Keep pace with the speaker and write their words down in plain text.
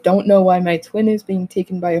don't know why my twin is being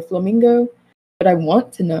taken by a flamingo, but I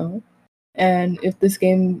want to know. And if this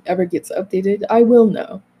game ever gets updated, I will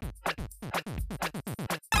know.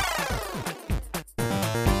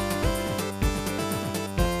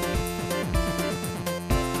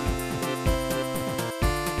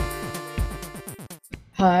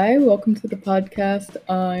 Hi, welcome to the podcast.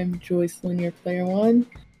 I'm Joycelyn, your player one.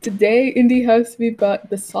 Today in the house we've got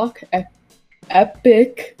the Sock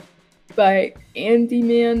Epic by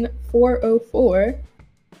Andyman404,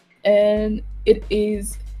 and it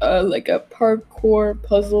is like a parkour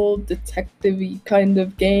puzzle detective-y kind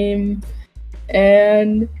of game.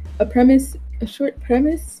 And a short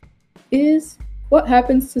premise is what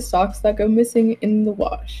happens to socks that go missing in the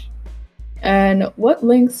wash, and what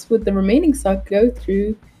lengths would the remaining sock go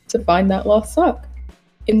through to find that lost sock.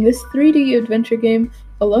 In this 3D adventure game,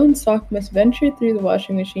 a lone sock must venture through the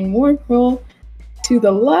washing machine wormhole to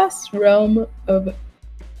the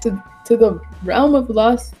realm of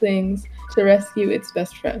lost things to rescue its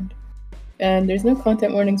best friend. And there's no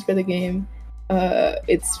content warnings for the game.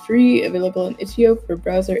 It's free, available in itch.io for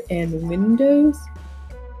browser and Windows.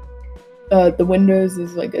 The Windows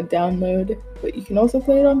is like a download, but you can also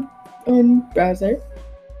play it on browser.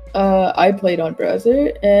 I played on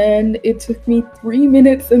browser, and it took me 3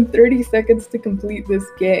 minutes and 30 seconds to complete this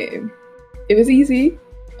game. It was easy.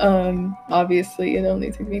 Obviously, it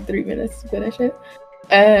only took me 3 minutes to finish it.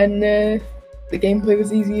 And the gameplay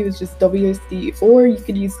was easy. It was just WSD, or you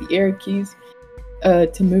could use the arrow keys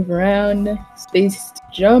to move around, space to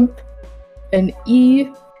jump, and E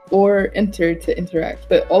or enter to interact.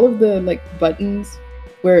 But all of the buttons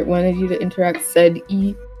where it wanted you to interact said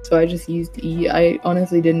E, so I just used E. I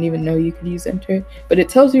honestly didn't even know you could use enter, but it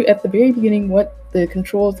tells you at the very beginning what the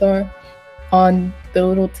controls are on the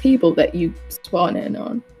little table that you spawn in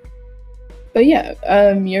on. But yeah,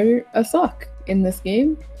 you're a sock in this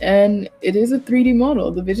game, and it is a 3D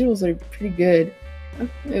model. The visuals are pretty good.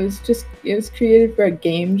 It was created for a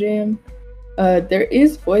game jam. There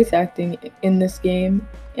is voice acting in this game,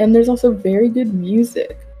 and there's also very good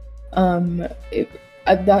music.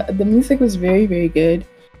 The music was very, very good,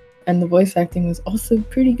 and the voice acting was also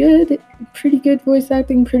pretty good. Pretty good voice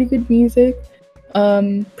acting, pretty good music,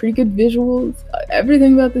 pretty good visuals.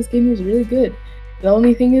 Everything about this game was really good. The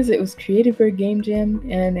only thing is, it was created for a game jam,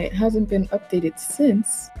 and it hasn't been updated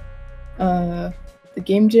since. The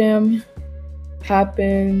game jam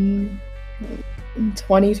happened in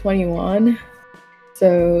 2021,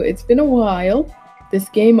 so it's been a while. This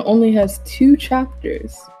game only has 2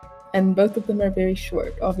 chapters, and both of them are very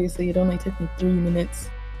short. Obviously, it only took me 3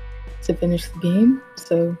 minutes to finish the game,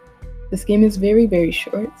 so this game is very, very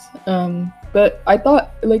short. But I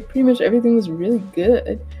thought pretty much everything was really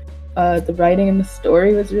good. The writing and the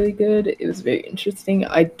story was really good. It was very interesting.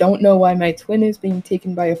 I don't know why my twin is being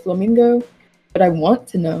taken by a flamingo, but I want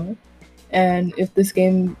to know. And if this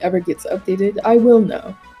game ever gets updated, I will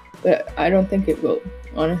know. But I don't think it will,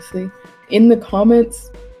 honestly. In the comments,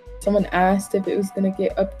 someone asked if it was going to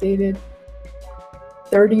get updated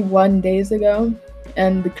 31 days ago,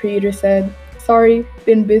 and the creator said, "Sorry,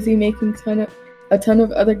 been busy making a ton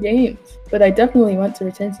of other games. But I definitely want to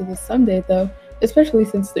return to this someday, though, especially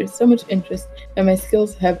since there's so much interest and my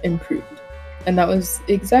skills have improved." And that was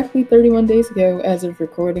exactly 31 days ago as of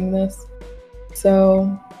recording this. So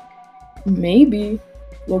maybe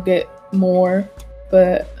we'll get more,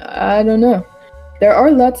 but I don't know. There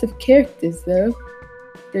are lots of characters, though.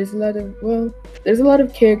 There's a lot of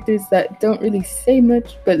characters that don't really say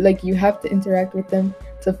much, but you have to interact with them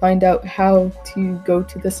to find out how to go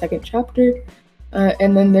to the second chapter.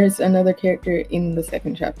 And then there's another character in the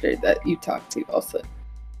second chapter that you talk to also.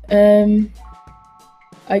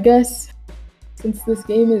 I guess since this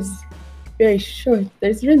game is very short,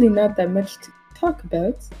 there's really not that much to talk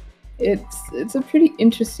about. It's a pretty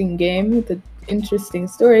interesting game with an interesting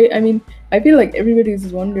story. I mean, I feel like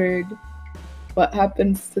everybody's wondered what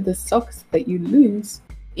happens to the socks that you lose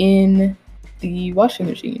in the washing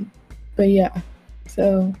machine. But yeah,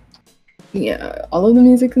 so yeah, all of the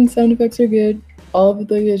music and sound effects are good. All of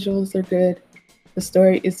the visuals are good. The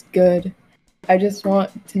story is good. I just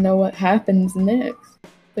want to know what happens next.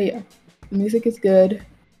 But yeah, the music is good.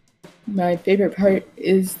 My favorite part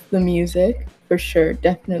is the music, for sure,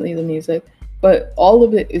 definitely the music. But all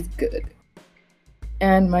of it is good.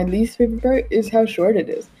 And my least favorite part is how short it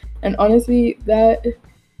is. And honestly, that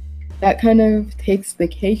kind of takes the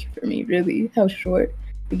cake for me, really, how short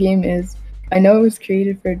the game is. I know it was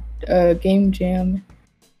created for a game jam,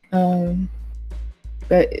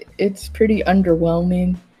 but it's pretty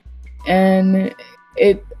underwhelming. And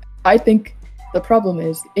I think the problem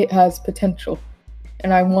is it has potential,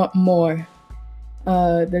 and I want more.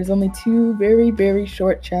 There's only 2 very, very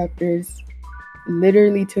short chapters.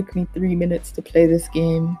 Literally took me 3 minutes to play this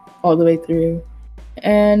game all the way through.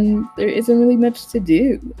 And there isn't really much to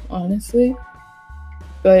do, honestly.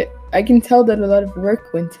 But I can tell that a lot of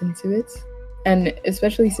work went into it. And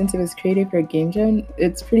especially since it was created for a game jam,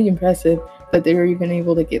 it's pretty impressive that they were even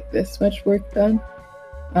able to get this much work done.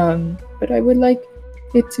 But I would like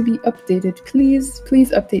it to be updated. Please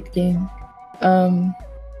update the game.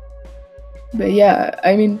 But yeah,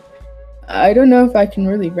 I mean, I don't know if I can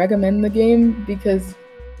really recommend the game because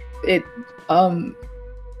it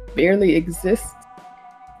barely exists.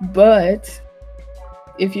 But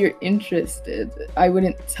if you're interested, I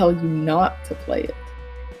wouldn't tell you not to play it.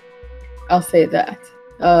 I'll say that.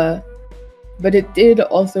 But it did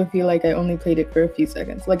also feel like I only played it for a few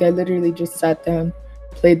seconds. Like I literally just sat down,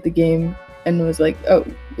 played the game, and was like, oh,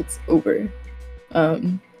 it's over.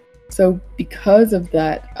 So because of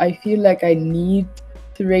that, I feel like I need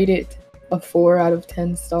to rate it a 4 out of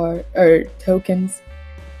 10 tokens.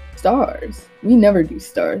 Stars. We never do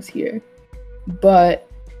stars here. But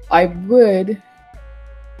I would,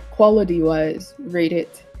 quality-wise, rate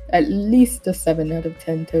it at least a 7 out of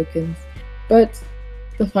 10 tokens. But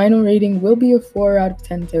the final rating will be a 4 out of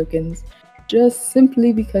 10 tokens, just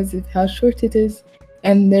simply because of how short it is,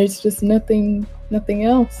 and there's just nothing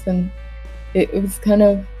else, and it was kind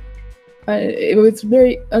of, it was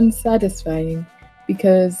very unsatisfying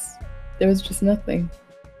because there was just nothing.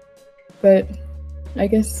 But I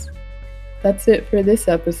guess that's it for this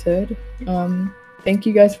episode. Thank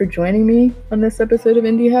you guys for joining me on this episode of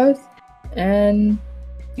Indie House, and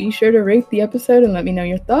be sure to rate the episode and let me know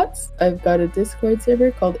your thoughts. I've got a Discord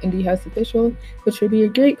server called Indie House Official, which would be a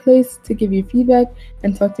great place to give you feedback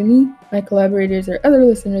and talk to me, my collaborators, or other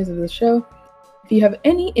listeners of the show. If you have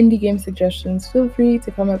any indie game suggestions, feel free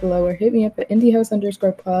to comment below or hit me up at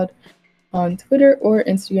indiehouse_pod on Twitter or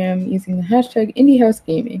Instagram using the hashtag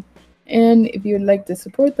IndieHouseGaming. And if you would like to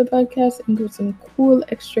support the podcast and get some cool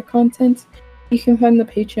extra content, you can find the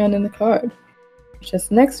Patreon in the card.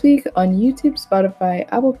 Just next week on YouTube, Spotify,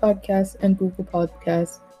 Apple Podcasts, and Google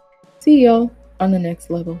Podcasts. See y'all on the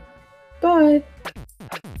next level. Bye!